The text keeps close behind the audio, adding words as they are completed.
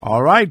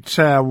All right,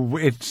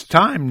 it's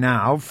time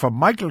now for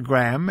Michael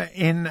Graham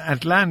in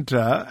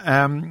Atlanta,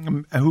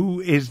 who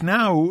is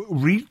now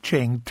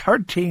reaching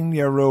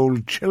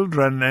 13-year-old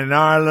children in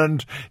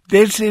Ireland.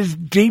 This is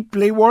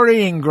deeply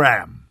worrying,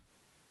 Graham.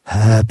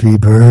 Happy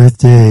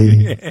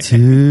birthday to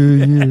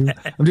you.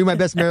 I'm doing my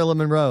best Marilyn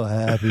Monroe.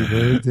 Happy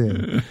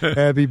birthday.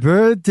 Happy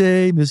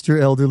birthday, Mr.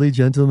 Elderly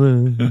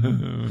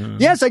Gentleman.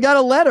 Yes, I got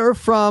a letter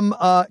from,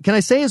 can I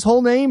say his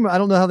whole name? I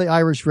don't know how the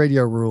Irish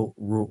radio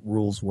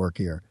rules work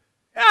here.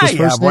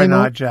 Why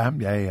not,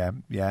 Jam?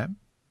 Yeah.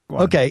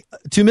 Okay.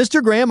 To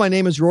Mr. Graham, my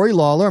name is Rory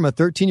Lawler. I'm a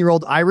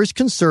 13-year-old Irish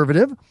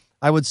conservative.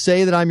 I would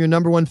say that I'm your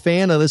number one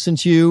fan. I listen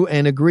to you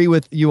and agree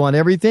with you on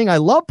everything. I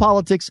love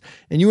politics,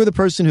 and you were the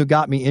person who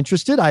got me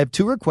interested. I have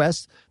two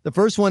requests. The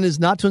first one is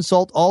not to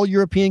insult all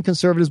European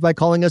conservatives by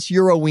calling us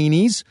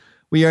Euro-weenies.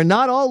 We are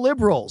not all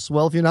liberals.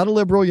 Well, if you're not a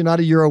liberal, you're not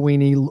a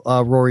Euro-weenie,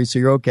 Rory, so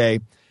you're okay.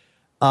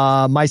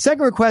 My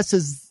second request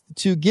is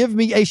to give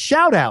me a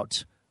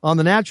shout-out on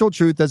The Natural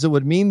Truth, as it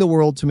would mean the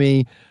world to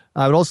me.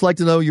 I would also like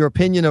to know your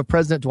opinion of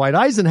President Dwight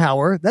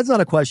Eisenhower. That's not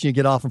a question you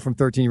get often from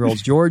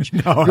 13-year-olds, George.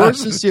 No, George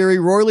Sinceri,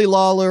 Rory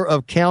Lawler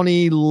of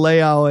County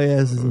Lao,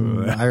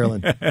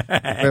 Ireland.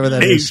 Whatever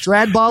that is.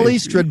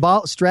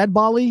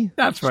 Stradbally?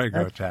 That's very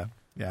good, Sam.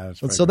 Yeah, that's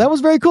very so good. That was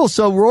very cool.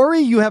 So,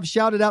 Rory, you have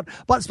shouted out.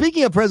 But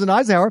speaking of President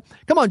Eisenhower,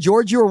 come on,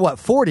 George, you were,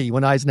 40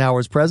 when Eisenhower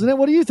was president?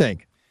 What do you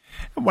think?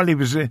 Well,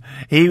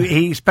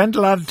 he spent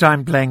a lot of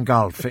time playing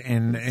golf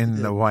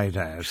in the White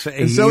House.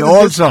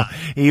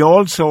 He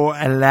also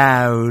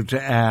allowed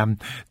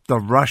the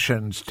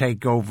Russians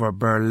take over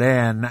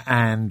Berlin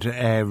and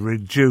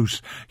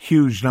reduce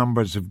huge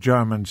numbers of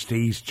Germans to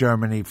East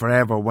Germany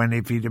forever. When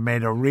if he'd have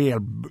made a real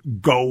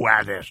go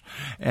at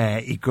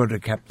it, he could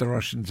have kept the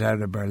Russians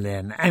out of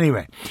Berlin.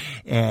 Anyway,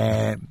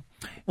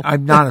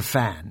 I'm not a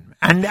fan,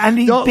 and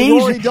he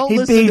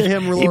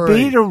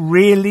beat a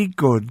really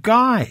good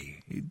guy.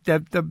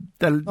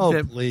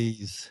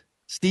 Please.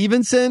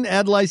 Stevenson,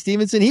 Adlai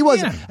Stevenson.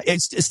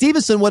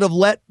 Stevenson would have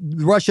let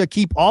Russia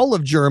keep all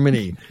of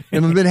Germany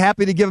and would have been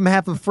happy to give him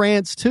half of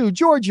France too.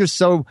 George, you're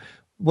so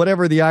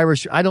whatever the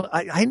Irish. I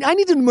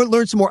need to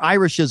learn some more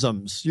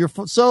Irishisms. You're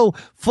so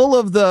full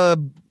of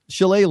the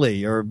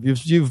shillelagh, or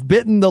you've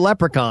bitten the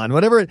leprechaun,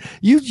 whatever.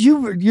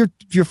 You're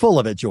full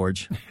of it,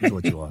 George. Is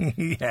what you are.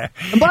 Yeah.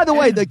 And by the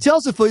way, tell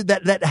us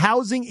that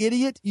housing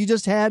idiot you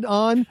just had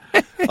on.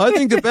 I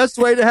think the best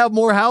way to have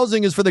more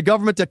housing is for the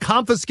government to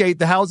confiscate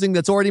the housing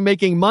that's already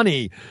making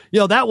money.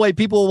 That way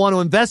people will want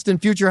to invest in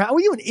future. Are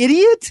you an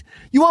idiot?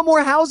 You want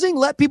more housing?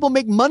 Let people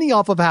make money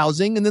off of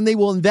housing, and then they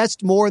will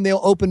invest more, and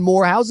they'll open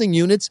more housing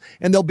units,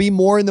 and there'll be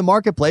more in the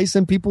marketplace,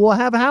 and people will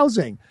have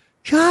housing.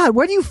 God,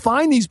 where do you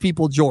find these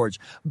people, George?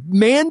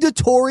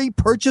 Mandatory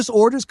purchase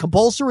orders,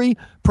 compulsory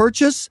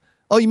purchase?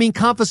 Oh, you mean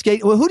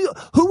confiscate? Well,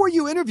 who were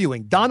you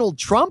interviewing? Donald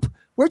Trump?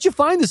 Where'd you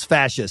find this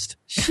fascist?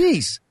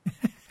 Jeez.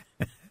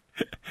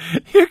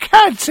 You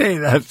can't say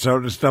that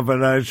sort of stuff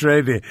on Irish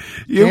radio.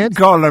 You can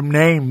call them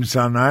names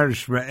on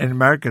in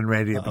American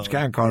radio, but you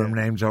can't call them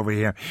names over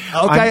here.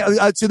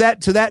 Okay, to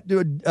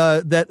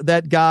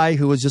that guy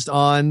who was just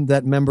on,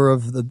 that member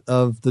of the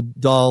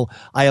Dáil,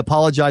 I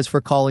apologize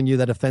for calling you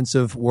that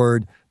offensive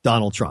word,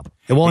 Donald Trump.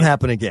 It won't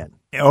happen again.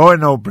 Oh,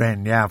 no,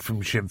 Bren, yeah,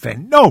 from Sinn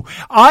Féin. No,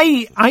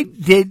 I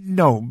did,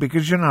 no,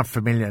 because you're not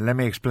familiar. Let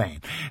me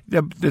explain.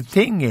 The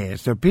thing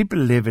is, the people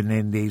living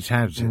in these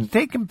houses,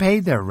 they can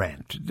pay their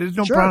rent. There's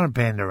no problem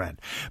paying their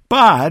rent.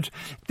 But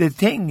the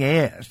thing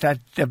is that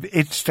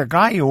it's the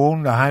guy who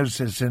owned the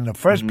houses in the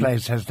first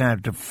place has now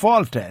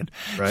defaulted.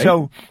 Right.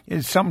 So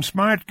some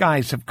smart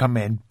guys have come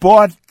in,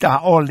 bought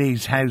all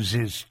these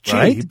houses cheap.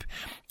 Right.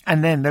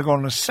 And then they're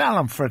going to sell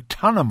them for a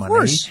ton of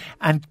money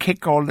and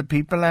kick all the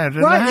people out of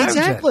the houses. Right,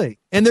 exactly.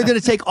 And they're going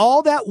to take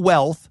all that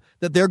wealth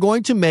that they're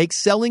going to make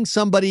selling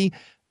somebody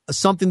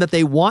something that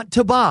they want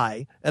to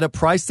buy at a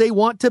price they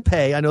want to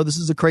pay. I know this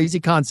is a crazy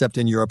concept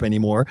in Europe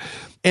anymore.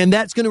 And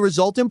that's going to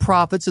result in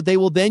profits that they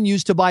will then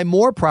use to buy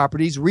more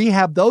properties,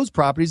 rehab those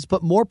properties,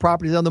 put more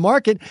properties on the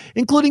market,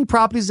 including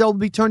properties that will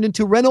be turned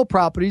into rental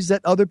properties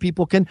that other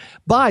people can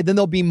buy. Then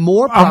there'll be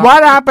more properties. And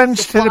what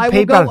happens to the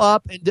people?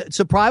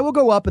 Supply will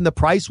go up and the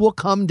price will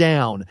come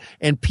down.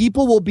 And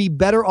people will be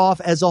better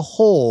off as a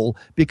whole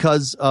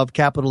because of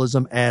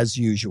capitalism as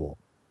usual.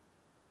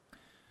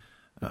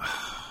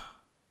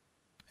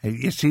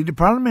 You see, the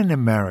problem in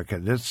America,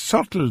 there's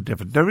subtle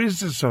difference. There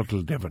is a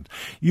subtle difference.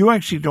 You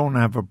actually don't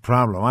have a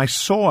problem. I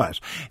saw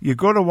it. You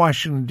go to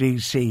Washington,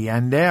 D.C.,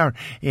 and there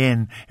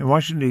in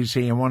Washington,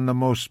 D.C., in one of the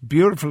most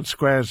beautiful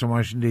squares in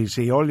Washington,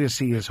 D.C., all you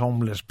see is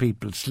homeless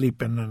people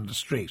sleeping in the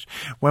street.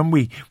 When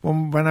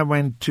I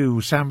went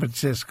to San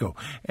Francisco,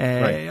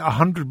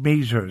 100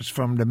 meters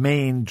from the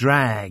main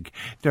drag,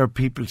 there are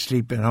people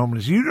sleeping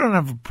homeless. You don't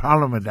have a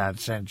problem with that,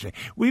 essentially.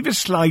 We have a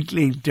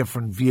slightly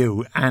different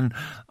view, and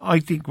I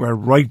think we're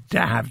right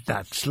to have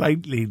that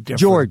slightly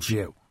different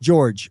view.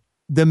 George,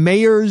 the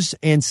mayors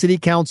and city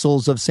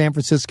councils of San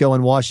Francisco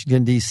and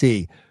Washington,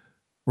 D.C.,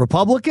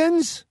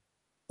 Republicans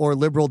or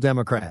liberal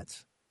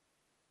Democrats?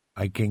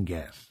 I can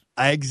guess.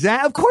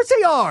 Exactly. Of course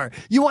they are.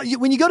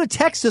 When you go to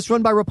Texas,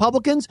 run by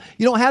Republicans,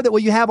 you don't have that.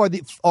 What you have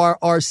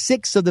are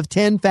 6 of the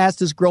 10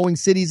 fastest growing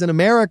cities in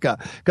America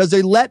because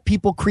they let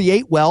people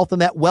create wealth,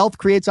 and that wealth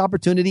creates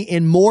opportunity,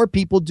 and more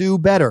people do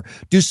better.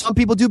 Do some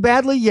people do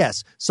badly?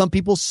 Yes. Some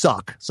people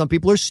suck. Some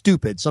people are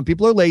stupid. Some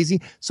people are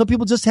lazy. Some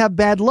people just have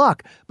bad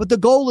luck. But the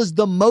goal is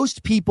the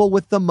most people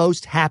with the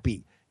most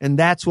happy. And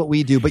that's what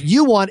we do. But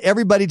you want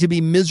everybody to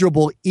be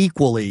miserable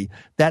equally.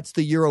 That's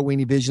the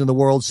Euro-weenie vision of the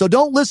world. So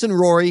don't listen,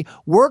 Rory.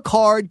 Work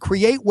hard,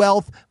 create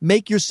wealth,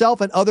 make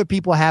yourself and other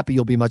people happy.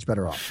 You'll be much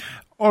better off.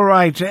 All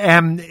right.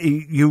 I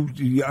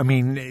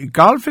mean,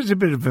 golf is a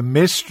bit of a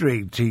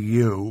mystery to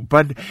you,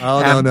 but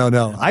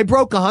no. I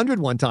broke 100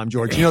 one time,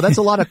 George. You know, that's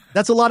a lot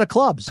of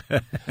clubs.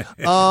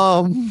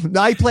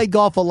 I played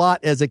golf a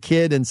lot as a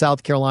kid in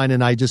South Carolina,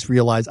 and I just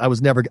realized I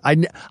was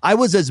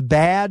as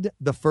bad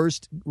the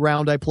first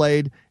round I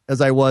played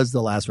as I was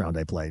the last round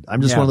I played.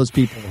 I'm just one of those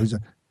people who's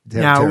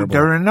terrible.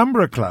 There are a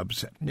number of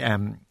clubs,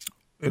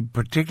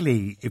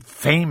 particularly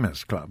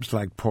famous clubs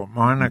like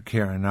Portmarnock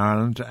here in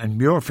Ireland and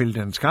Muirfield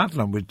in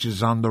Scotland, which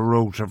is on the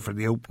rota for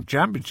the Open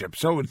Championship.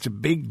 So it's a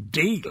big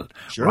deal,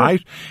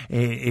 right?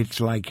 It's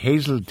like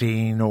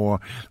Hazeltine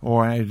or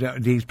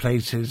these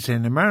places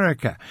in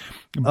America.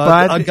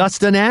 But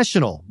Augusta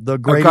National, the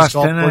greatest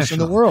golf course in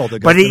the world.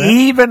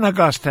 Even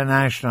Augusta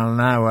National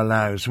now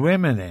allows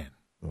women in.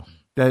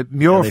 The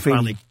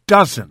Muirfield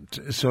doesn't,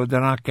 so they're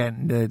not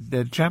getting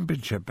the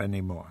championship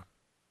anymore.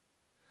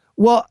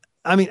 Well,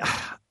 I mean,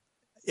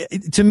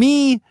 to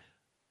me,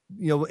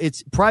 you know,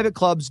 it's private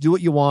clubs. Do what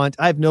you want.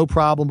 I have no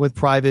problem with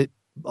private.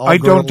 I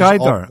don't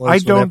either.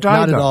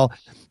 Not at all.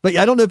 But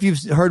I don't know if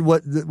you've heard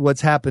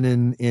what's happened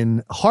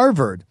in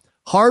Harvard.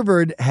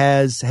 Harvard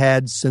has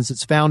had, since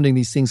its founding,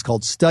 these things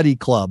called study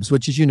clubs,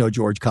 which, as you know,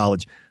 George,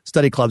 college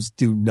study clubs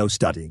do no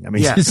studying. I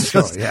mean,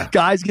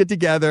 guys get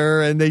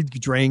together and they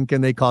drink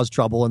and they cause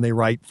trouble and they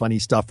write funny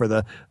stuff for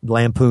the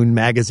Lampoon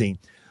magazine.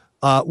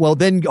 Well,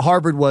 then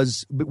Harvard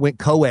went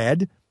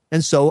co-ed.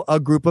 And so a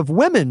group of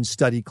women's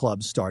study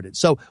clubs started.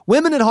 So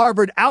women at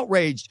Harvard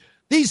outraged.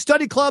 These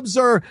study clubs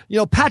are,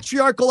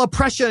 patriarchal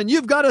oppression.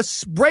 You've got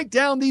to break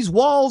down these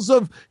walls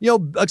of,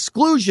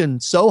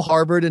 exclusion. So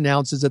Harvard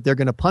announces that they're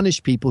going to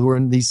punish people who are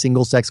in these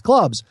single-sex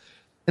clubs.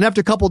 And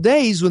after a couple of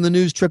days, when the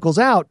news trickles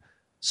out,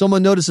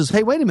 someone notices,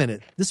 hey, wait a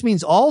minute. This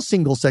means all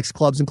single-sex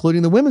clubs,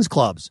 including the women's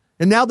clubs.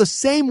 And now the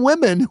same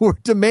women who are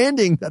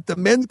demanding that the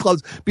men's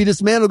clubs be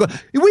dismantled go,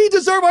 we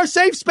deserve our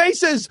safe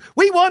spaces.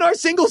 We want our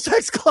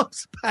single-sex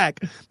clubs back.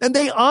 And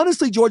they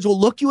honestly, George, will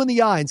look you in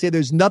the eye and say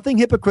there's nothing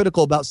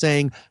hypocritical about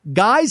saying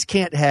guys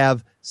can't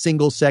have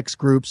single-sex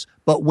groups,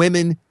 but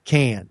women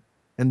can.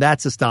 And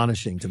that's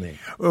astonishing to me.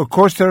 Of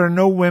course, there are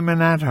no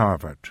women at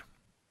Harvard.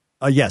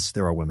 Yes,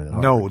 there are women at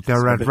Harvard. No,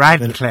 they're at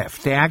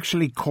Radcliffe. They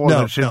actually call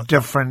it a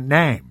different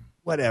name.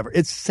 Whatever.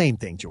 It's the same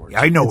thing, George.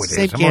 I know it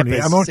is.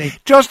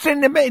 Just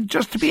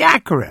to be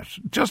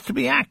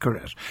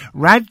accurate.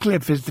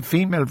 Radcliffe is the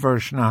female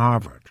version of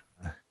Harvard.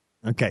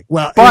 Okay.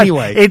 Well, but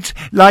anyway. It's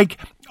like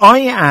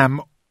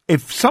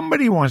if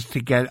somebody wants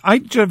to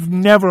I've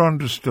never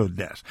understood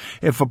this.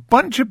 If a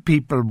bunch of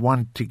people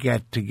want to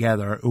get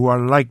together who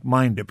are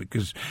like-minded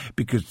because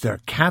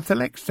they're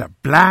Catholics, they're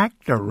black,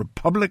 they're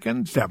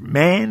Republicans, they're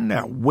men,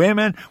 they're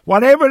women,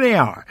 whatever they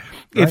are,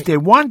 right. If they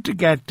want to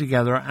get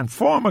together and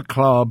form a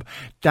club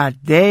that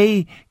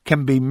they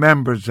can be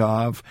members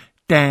of,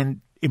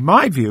 then, in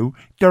my view,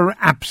 they're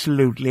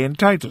absolutely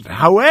entitled.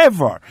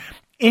 However,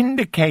 in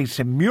the case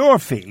of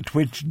Muirfield,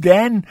 which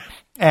then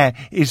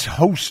is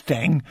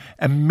hosting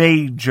a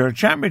major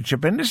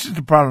championship. And this is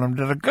the problem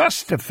that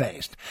Augusta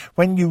faced.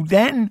 When you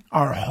then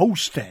are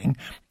hosting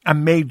a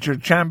major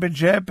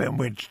championship in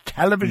which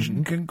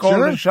television can call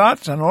the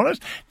shots and all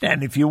this,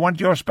 then if you want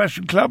your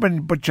special club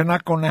but you're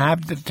not going to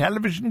have the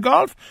television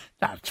golf,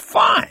 that's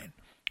fine.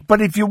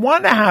 But if you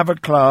want to have a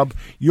club,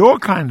 your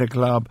kind of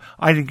club,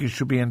 I think you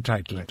should be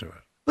entitled to it.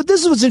 But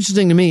this is what's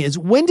interesting to me is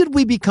when did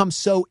we become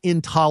so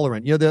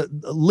intolerant? The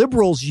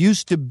liberals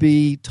used to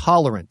be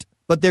tolerant,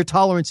 but their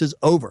tolerance is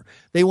over.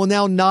 They will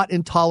now not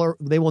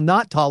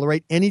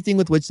tolerate anything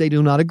with which they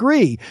do not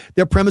agree.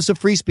 Their premise of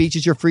free speech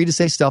is you're free to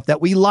say stuff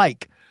that we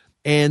like.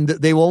 And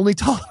they will only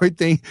tolerate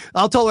things.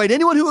 I'll tolerate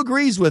anyone who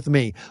agrees with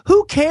me.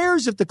 Who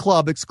cares if the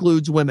club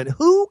excludes women?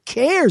 Who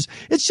cares?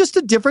 It's just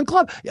a different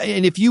club.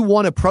 And if you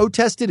want to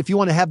protest it, if you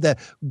want to have the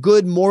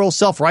good moral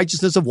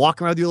self-righteousness of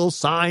walking around with your little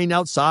sign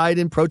outside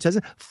and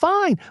protesting,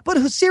 fine. But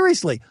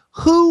seriously,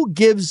 who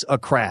gives a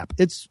crap?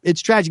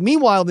 It's tragic.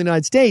 Meanwhile, in the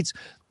United States,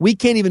 we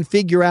can't even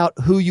figure out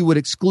who you would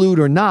exclude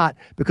or not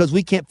because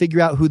we can't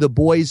figure out who the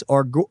boys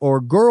or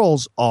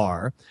girls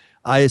are.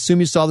 I assume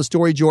you saw the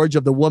story, George,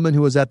 of the woman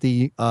who was at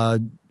the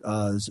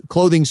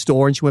clothing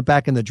store and she went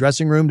back in the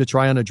dressing room to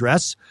try on a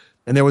dress.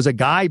 And there was a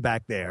guy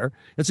back there.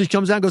 And so she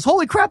comes out and goes,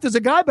 holy crap, there's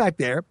a guy back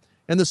there.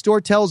 And the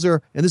store tells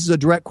her, and this is a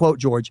direct quote,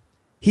 George,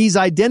 He's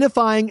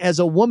identifying as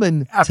a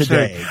woman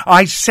today.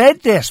 I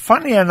said this,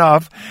 funny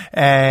enough,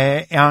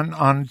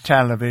 on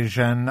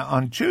television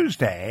on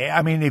Tuesday.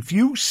 I mean, if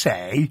you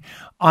say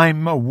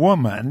I'm a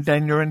woman,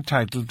 then you're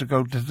entitled to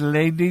go to the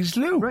ladies'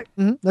 loo. Right.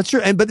 Mm-hmm. That's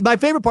true. But my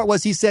favorite part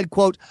was he said,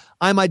 quote,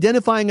 I'm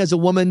identifying as a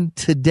woman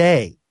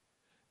today.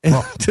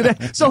 Today.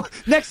 So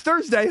next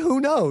Thursday, who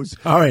knows?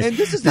 All right. And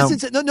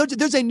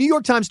there's a New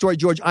York Times story,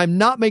 George, I'm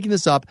not making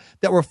this up,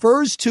 that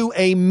refers to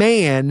a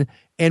man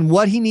and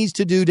what he needs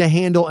to do to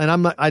handle,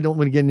 and I don't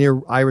want to get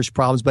near Irish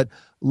problems, but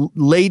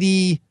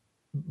lady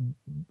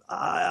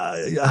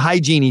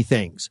hygiene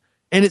things.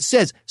 And it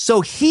says,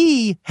 so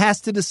he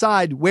has to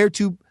decide where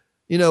to,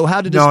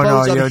 how to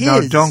dispose of his.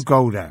 No, don't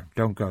go there.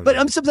 Don't go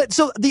there.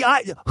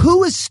 But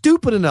who is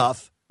stupid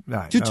enough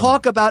to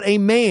talk about a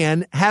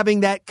man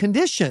having that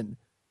condition?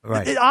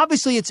 Right.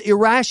 Obviously, it's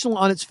irrational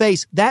on its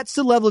face. That's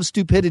the level of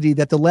stupidity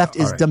that the left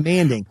is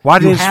demanding.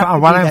 What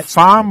I'm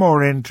far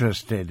more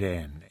interested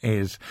in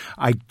is,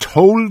 I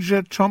told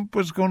you Trump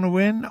was going to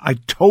win. I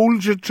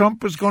told you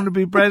Trump was going to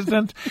be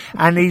president,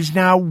 and he's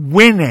now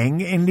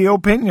winning in the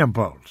opinion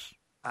polls.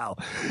 Wow.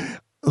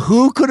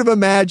 Who could have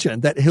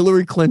imagined that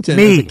Hillary Clinton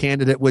as a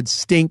candidate would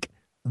stink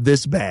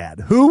this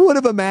bad? Who would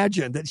have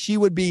imagined that she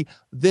would be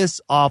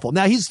this awful?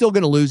 Now, he's still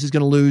going to lose. He's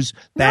going to lose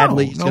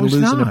badly. He's going to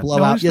lose in a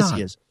blowout. Yes,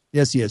 he is.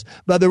 Yes, he is.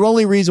 But the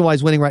only reason why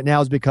he's winning right now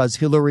is because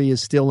Hillary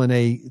is still in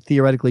a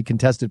theoretically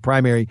contested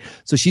primary.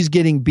 So she's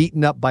getting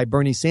beaten up by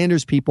Bernie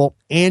Sanders people,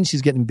 and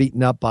she's getting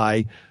beaten up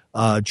by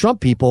Trump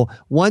people.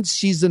 Once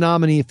she's the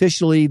nominee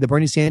officially, the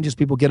Bernie Sanders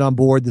people get on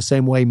board the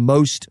same way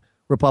most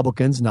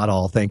Republicans, not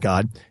all, thank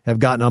God, have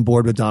gotten on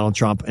board with Donald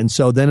Trump. And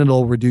so then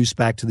it'll reduce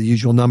back to the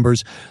usual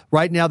numbers.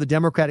 Right now, the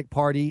Democratic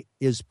Party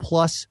is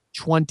plus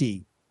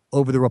 20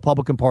 over the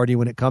Republican Party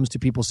when it comes to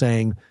people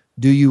saying,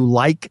 do you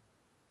like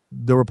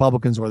the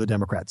Republicans or the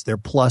Democrats? They're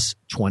plus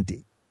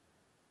 20.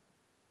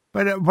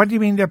 But what do you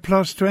mean they're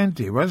plus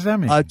 20? What does that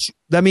mean?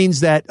 That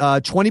means that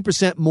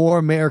 20% more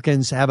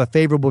Americans have a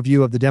favorable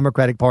view of the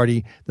Democratic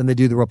Party than they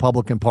do the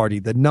Republican Party.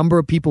 The number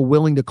of people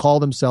willing to call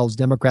themselves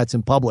Democrats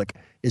in public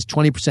is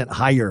 20%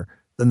 higher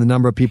than the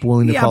number of people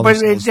willing to call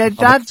themselves. Yeah, but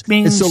that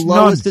means it's the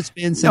lowest it's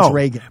been since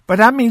Reagan. But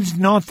that means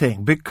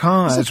nothing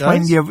because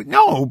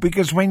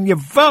when you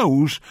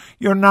vote,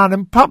 you're not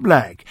in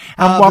public.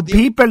 And what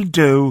people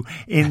do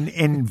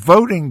in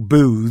voting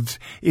booths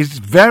is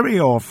very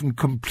often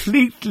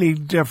completely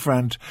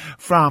different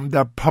from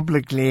their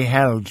publicly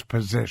held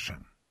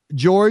position.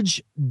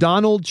 George,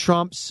 Donald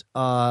Trump's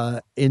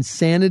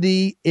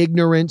insanity,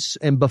 ignorance,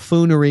 and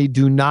buffoonery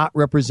do not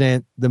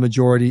represent the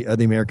majority of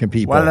the American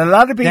people. Well, a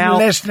lot of people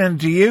listening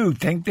to you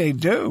think they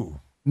do.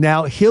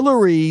 Now,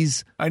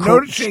 Hillary's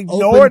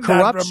open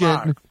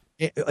corruption,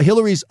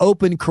 Hillary's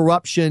open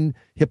corruption,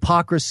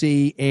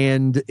 hypocrisy,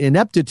 and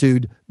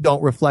ineptitude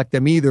don't reflect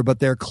them either, but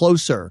they're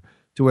closer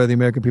to where the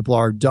American people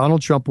are.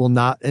 Donald Trump will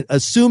not,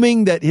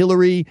 assuming that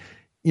Hillary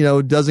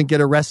doesn't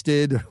get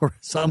arrested or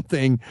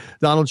something,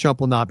 Donald Trump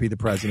will not be the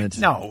president.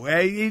 No,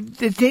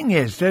 the thing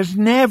is, there's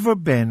never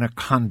been a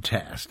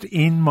contest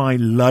in my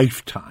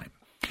lifetime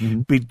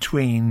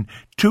between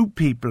two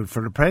people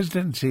for the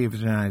presidency of the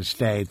United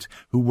States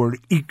who were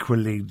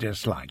equally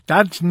disliked.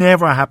 That's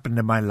never happened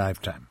in my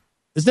lifetime.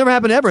 It's never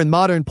happened ever in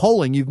modern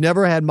polling. You've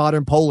never had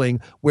modern polling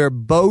where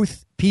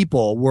both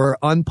people were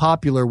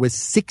unpopular with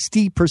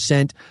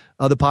 60%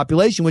 of the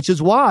population, which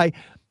is why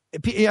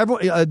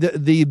everyone,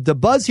 the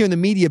buzz here in the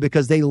media,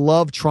 because they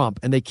love Trump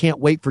and they can't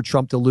wait for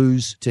Trump to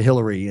lose to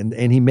Hillary,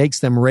 and he makes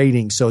them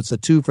ratings. So it's a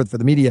two for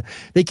the media.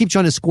 They keep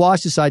trying to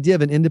squash this idea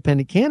of an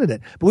independent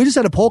candidate. But we just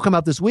had a poll come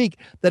out this week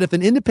that if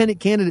an independent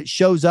candidate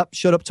showed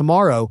up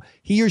tomorrow,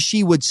 he or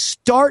she would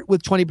start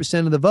with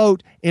 20% of the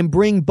vote and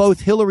bring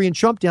both Hillary and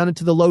Trump down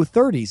into the low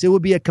 30s. It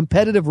would be a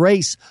competitive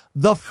race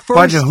the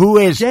first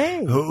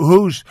day.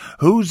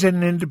 Who's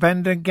an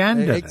independent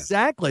candidate?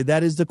 Exactly.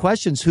 That is the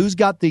question. Who's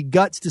got the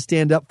guts to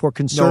stand up for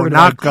conservative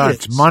ideas?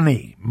 Guts.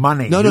 Money.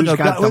 No.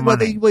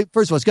 Wait,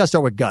 first of all, it's got to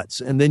start with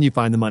guts, and then you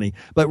find the money.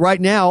 But right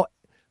now,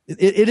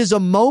 it is a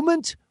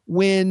moment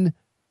when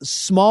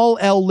small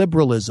L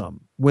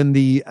liberalism, when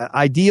the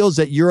ideals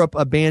that Europe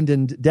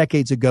abandoned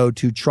decades ago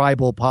to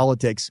tribal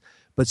politics,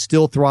 but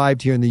still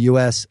thrived here in the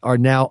U.S., are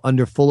now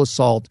under full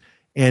assault.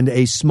 And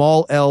a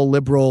small L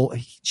liberal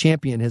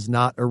champion has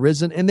not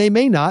arisen, and they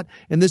may not,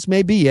 and this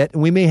may be it.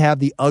 And we may have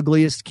the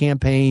ugliest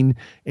campaign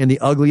and the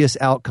ugliest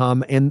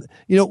outcome. And,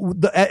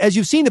 as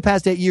you've seen the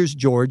past 8 years,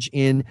 George,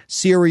 in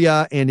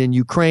Syria and in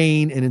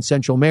Ukraine and in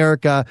Central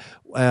America,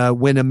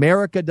 when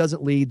America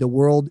doesn't lead, the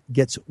world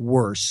gets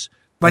worse.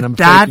 But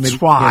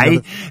that's why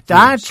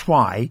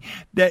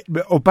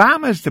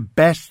Obama's the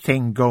best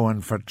thing going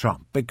for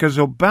Trump, because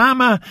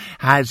Obama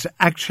has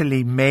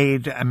actually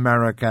made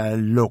America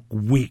look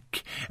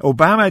weak.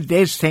 Obama,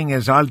 this thing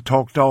is, I'll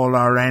talk to all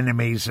our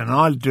enemies and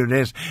I'll do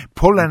this,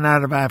 pulling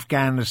out of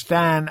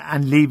Afghanistan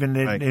and leaving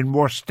it in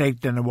worse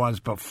state than it was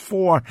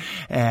before.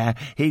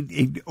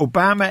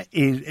 Obama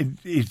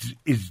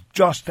is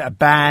just a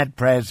bad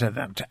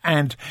president,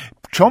 and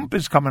Trump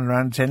is coming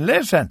around saying,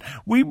 listen,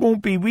 we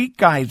won't be weak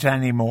guys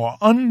anymore.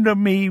 Under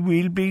me,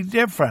 we'll be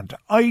different.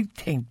 I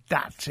think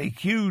that's a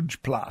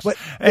huge plus. But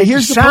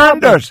here's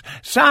Sanders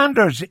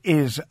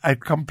is a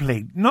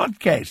complete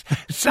nutcase.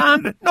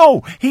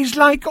 No, he's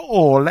like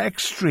all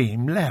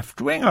extreme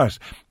left-wingers.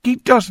 He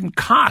doesn't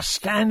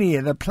cost any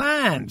of the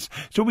plans.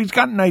 So he's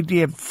got an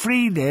idea of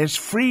free this,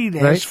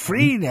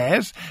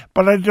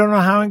 but I don't know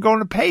how I'm going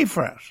to pay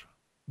for it.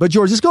 But,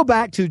 George, let's go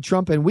back to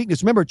Trump and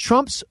weakness. Remember,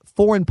 Trump's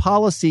foreign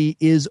policy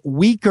is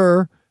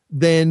weaker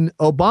than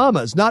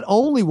Obama's. Not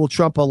only will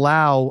Trump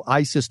allow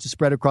ISIS to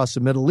spread across the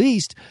Middle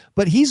East,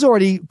 but he's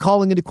already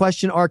calling into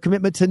question our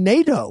commitment to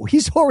NATO.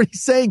 He's already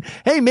saying,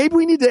 hey, maybe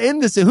we need to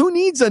end this. And who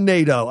needs a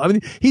NATO? I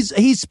mean,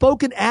 he's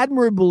spoken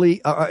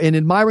admirably in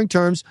admiring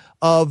terms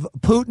of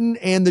Putin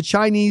and the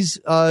Chinese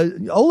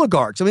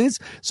oligarchs. I mean,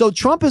 so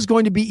Trump is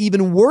going to be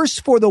even worse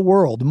for the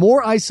world,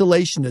 more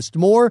isolationist,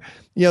 more,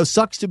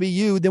 sucks to be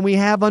you than we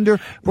have under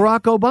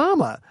Barack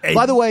Obama.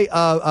 By the way,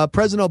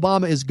 President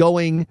Obama is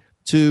going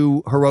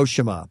to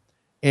Hiroshima,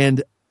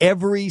 and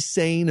every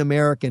sane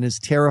American is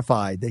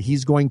terrified that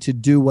he's going to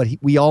do what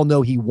we all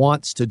know he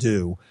wants to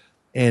do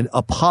and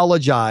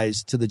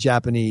apologize to the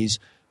Japanese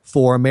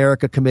for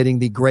America committing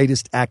the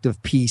greatest act of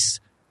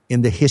peace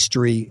in the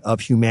history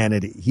of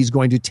humanity. He's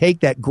going to take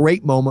that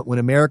great moment when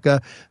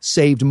America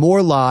saved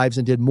more lives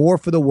and did more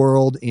for the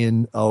world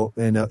in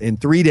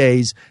 3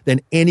 days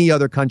than any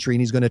other country,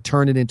 and he's going to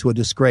turn it into a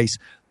disgrace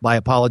by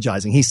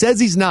apologizing. He says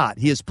he's not.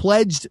 He has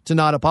pledged to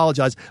not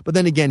apologize, but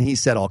then again, he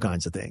said all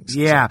kinds of things.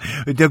 Yeah.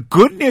 The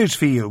good news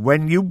for you,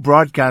 when you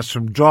broadcast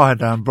from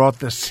Drogheda and brought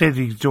the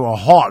city to a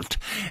halt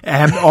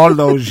all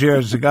those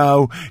years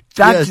ago,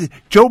 yes.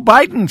 Joe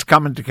Biden's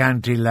coming to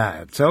County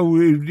Louth. So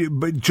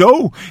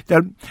Joe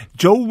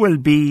will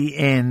be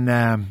in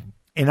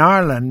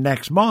Ireland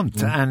next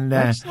month, and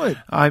his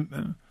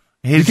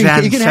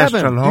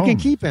ancestral home. You can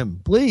keep him,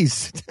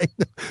 please.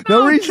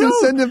 No reason to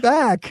send him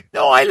back.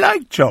 No, I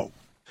like Joe.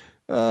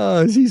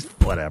 He's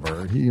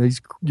whatever.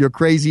 He's your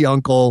crazy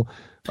uncle.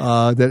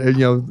 That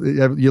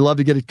you love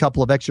to get a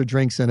couple of extra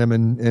drinks in him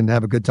and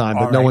have a good time,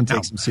 but no one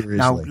takes him seriously.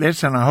 Now,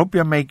 listen, I hope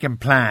you're making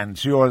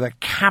plans. You're the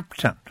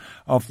captain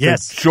of the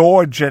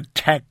Georgia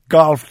Tech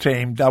golf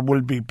team that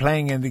will be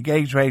playing in the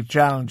Gateway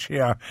Challenge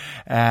here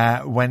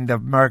when the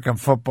American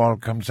football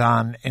comes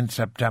on in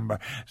September.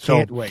 So,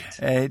 can't wait.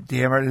 The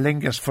Aer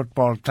Lingus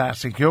Football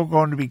Classic. You're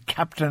going to be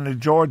captain of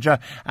Georgia,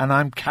 and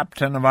I'm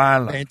captain of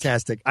Ireland.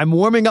 Fantastic. I'm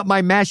warming up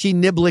my mashy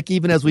niblick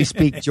even as we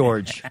speak,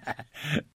 George.